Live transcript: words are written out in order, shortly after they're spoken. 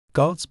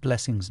God's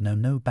blessings know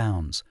no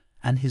bounds,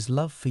 and His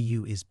love for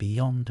you is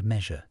beyond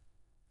measure.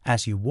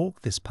 As you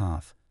walk this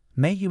path,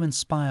 may you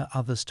inspire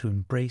others to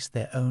embrace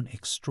their own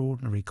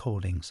extraordinary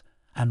callings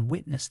and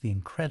witness the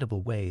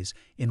incredible ways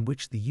in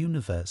which the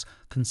universe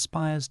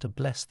conspires to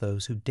bless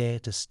those who dare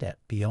to step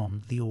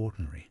beyond the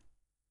ordinary.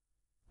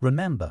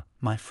 Remember,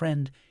 my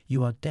friend,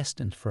 you are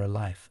destined for a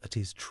life that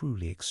is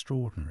truly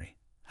extraordinary,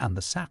 and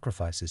the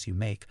sacrifices you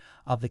make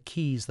are the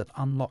keys that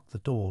unlock the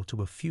door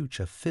to a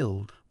future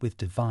filled with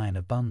divine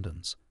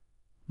abundance.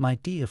 My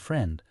dear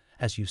friend,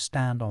 as you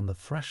stand on the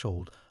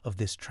threshold of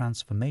this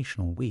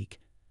transformational week,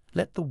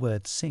 let the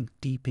words sink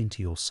deep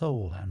into your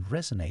soul and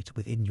resonate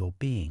within your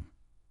being.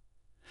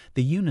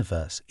 The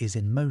universe is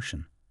in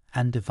motion,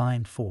 and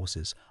divine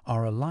forces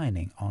are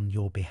aligning on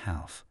your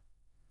behalf.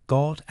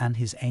 God and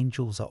His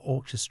angels are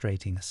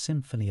orchestrating a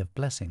symphony of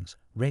blessings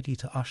ready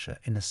to usher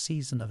in a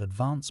season of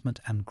advancement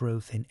and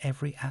growth in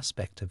every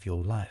aspect of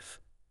your life.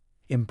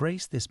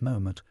 Embrace this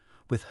moment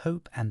with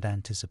hope and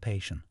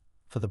anticipation,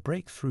 for the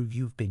breakthrough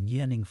you've been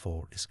yearning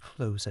for is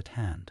close at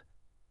hand.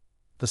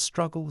 The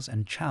struggles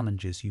and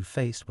challenges you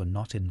faced were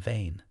not in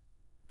vain.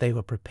 They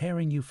were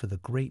preparing you for the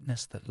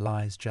greatness that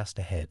lies just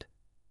ahead.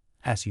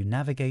 As you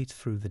navigate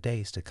through the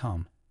days to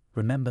come,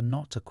 remember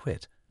not to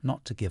quit,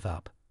 not to give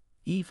up,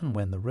 even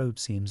when the road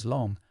seems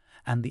long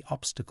and the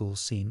obstacles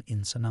seem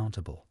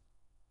insurmountable.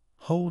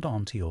 Hold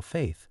on to your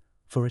faith,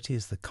 for it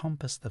is the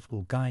compass that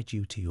will guide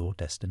you to your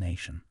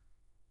destination.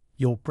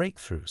 Your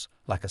breakthroughs,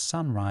 like a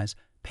sunrise,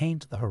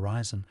 paint the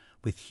horizon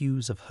with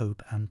hues of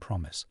hope and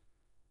promise.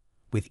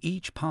 With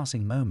each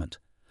passing moment,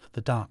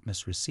 the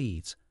darkness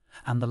recedes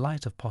and the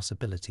light of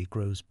possibility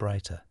grows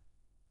brighter.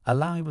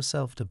 Allow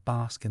yourself to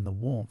bask in the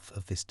warmth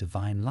of this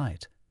divine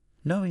light,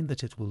 knowing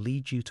that it will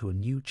lead you to a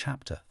new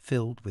chapter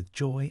filled with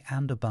joy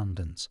and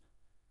abundance.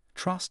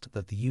 Trust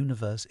that the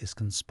universe is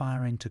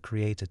conspiring to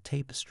create a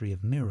tapestry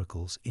of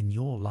miracles in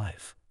your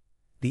life.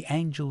 The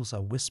angels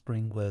are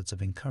whispering words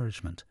of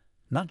encouragement,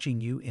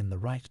 nudging you in the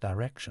right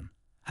direction,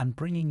 and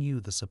bringing you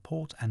the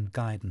support and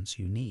guidance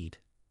you need.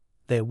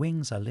 Their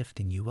wings are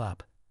lifting you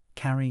up,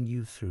 carrying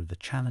you through the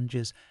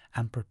challenges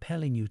and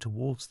propelling you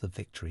towards the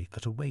victory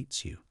that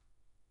awaits you.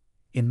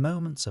 In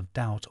moments of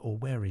doubt or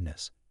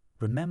weariness,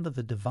 remember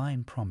the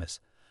divine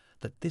promise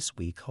that this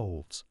week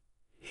holds.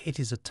 It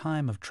is a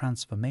time of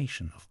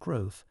transformation, of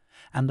growth,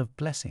 and of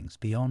blessings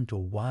beyond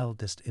your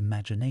wildest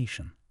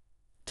imagination.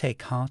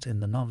 Take heart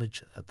in the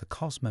knowledge that the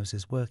cosmos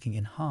is working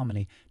in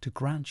harmony to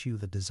grant you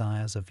the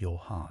desires of your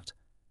heart.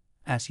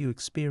 As you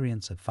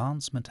experience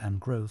advancement and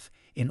growth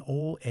in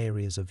all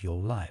areas of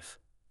your life,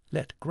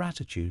 let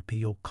gratitude be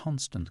your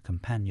constant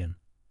companion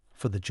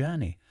for the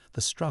journey,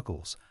 the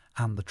struggles,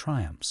 and the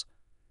triumphs.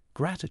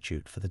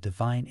 Gratitude for the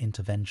divine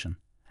intervention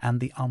and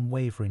the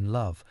unwavering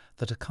love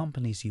that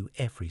accompanies you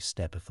every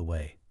step of the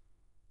way.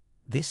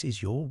 This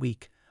is your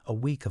week, a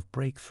week of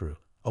breakthrough,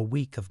 a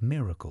week of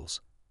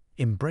miracles.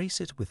 Embrace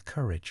it with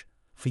courage,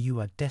 for you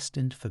are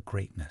destined for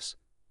greatness.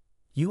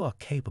 You are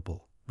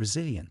capable,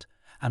 resilient,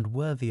 and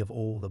worthy of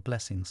all the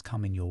blessings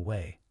coming your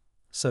way.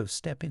 So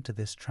step into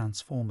this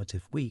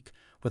transformative week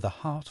with a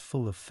heart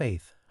full of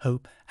faith,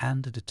 hope,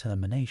 and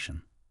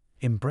determination.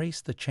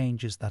 Embrace the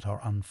changes that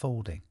are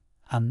unfolding,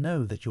 and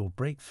know that your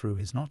breakthrough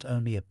is not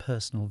only a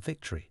personal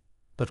victory,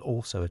 but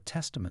also a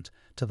testament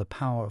to the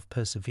power of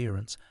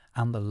perseverance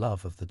and the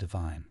love of the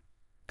divine.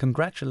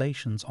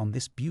 Congratulations on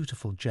this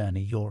beautiful journey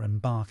you're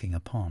embarking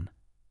upon.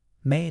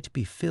 May it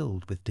be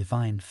filled with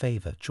divine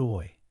favor,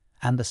 joy,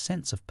 and a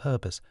sense of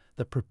purpose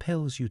that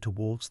propels you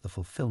towards the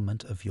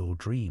fulfillment of your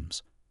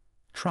dreams.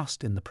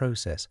 Trust in the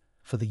process,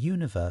 for the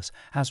universe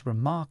has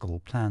remarkable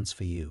plans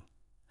for you.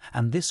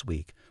 And this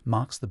week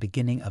marks the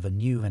beginning of a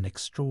new and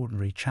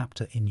extraordinary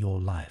chapter in your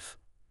life.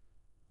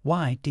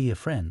 Why, dear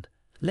friend,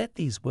 let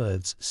these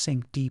words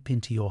sink deep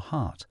into your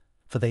heart,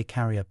 for they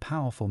carry a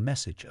powerful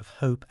message of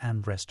hope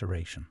and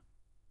restoration.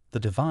 The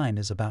divine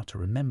is about to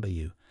remember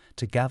you,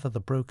 to gather the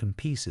broken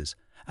pieces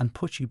and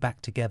put you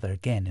back together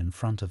again in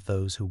front of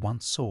those who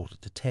once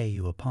sought to tear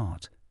you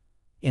apart.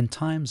 In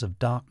times of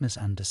darkness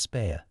and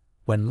despair,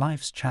 when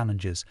life's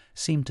challenges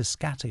seem to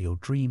scatter your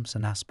dreams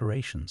and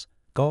aspirations,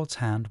 God's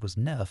hand was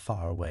never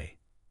far away.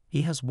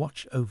 He has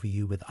watched over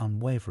you with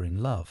unwavering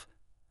love,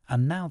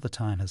 and now the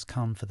time has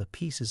come for the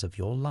pieces of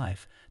your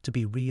life to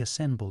be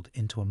reassembled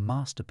into a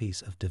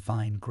masterpiece of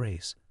divine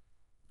grace.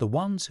 The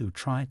ones who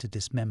try to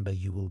dismember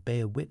you will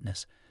bear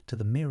witness to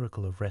the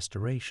miracle of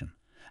restoration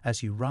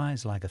as you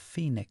rise like a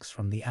phoenix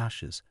from the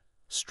ashes,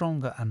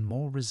 stronger and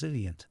more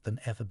resilient than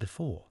ever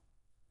before.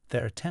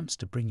 Their attempts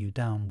to bring you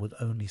down will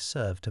only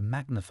serve to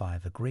magnify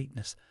the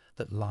greatness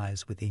that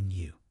lies within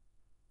you.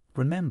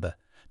 Remember,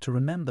 to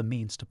remember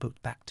means to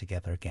put back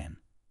together again.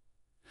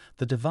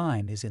 The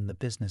divine is in the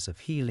business of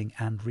healing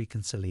and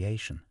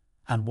reconciliation,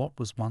 and what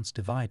was once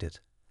divided,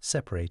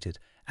 separated,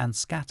 and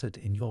scattered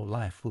in your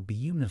life will be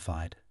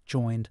unified,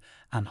 joined,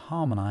 and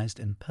harmonized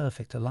in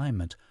perfect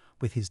alignment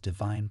with His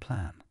divine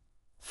plan.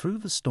 Through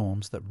the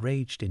storms that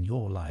raged in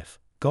your life,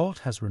 God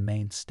has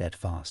remained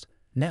steadfast,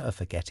 never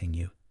forgetting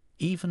you,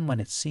 even when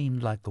it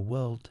seemed like the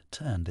world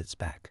turned its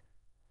back.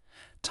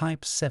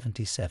 type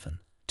 77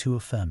 to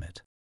affirm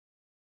it.